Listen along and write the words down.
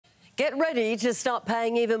Get ready to start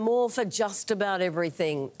paying even more for just about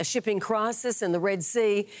everything. A shipping crisis in the Red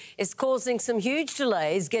Sea is causing some huge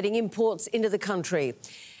delays getting imports into the country.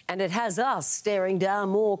 And it has us staring down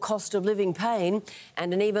more cost of living pain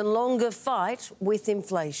and an even longer fight with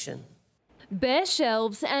inflation. Bare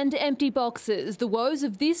shelves and empty boxes, the woes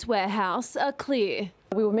of this warehouse are clear.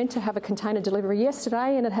 We were meant to have a container delivery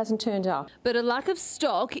yesterday and it hasn't turned up. But a lack of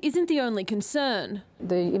stock isn't the only concern.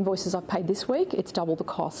 The invoices I've paid this week, it's double the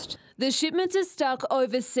cost. The shipments are stuck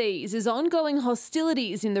overseas as ongoing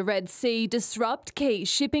hostilities in the Red Sea disrupt key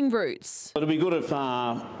shipping routes. It'll be good if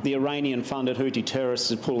the Iranian-funded Houthi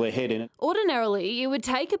terrorists pull their head in it. Ordinarily, it would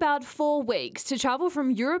take about 4 weeks to travel from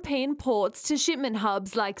European ports to shipment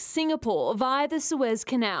hubs like Singapore via the Suez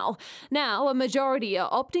Canal. Now, a majority are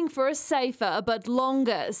opting for a safer but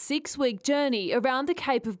longer 6-week journey around the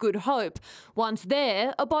Cape of Good Hope. Once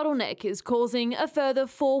there, a bottleneck is causing a further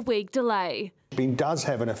 4-week delay. It does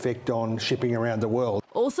have an effect on shipping around the world.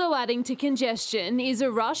 Also adding to congestion is a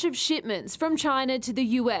rush of shipments from China to the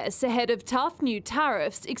US ahead of tough new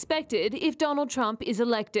tariffs expected if Donald Trump is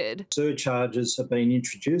elected. Surcharges have been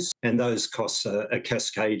introduced and those costs are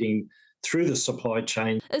cascading through the supply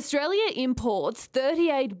chain. Australia imports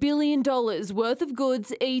 $38 billion worth of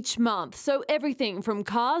goods each month, so everything from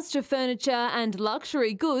cars to furniture and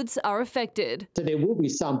luxury goods are affected. So there will be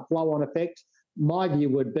some flow-on effect. My view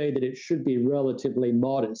would be that it should be relatively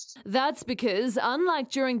modest. That's because, unlike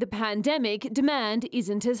during the pandemic, demand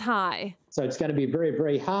isn't as high. So it's going to be very,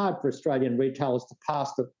 very hard for Australian retailers to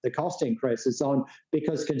pass the cost increases on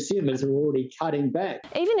because consumers are already cutting back.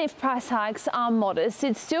 Even if price hikes are modest,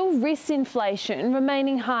 it still risks inflation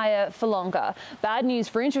remaining higher for longer. Bad news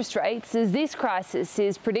for interest rates as this crisis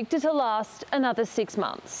is predicted to last another 6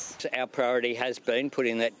 months. Our priority has been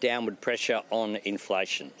putting that downward pressure on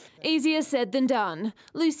inflation. Easier said than done.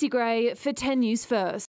 Lucy Gray for 10 News First.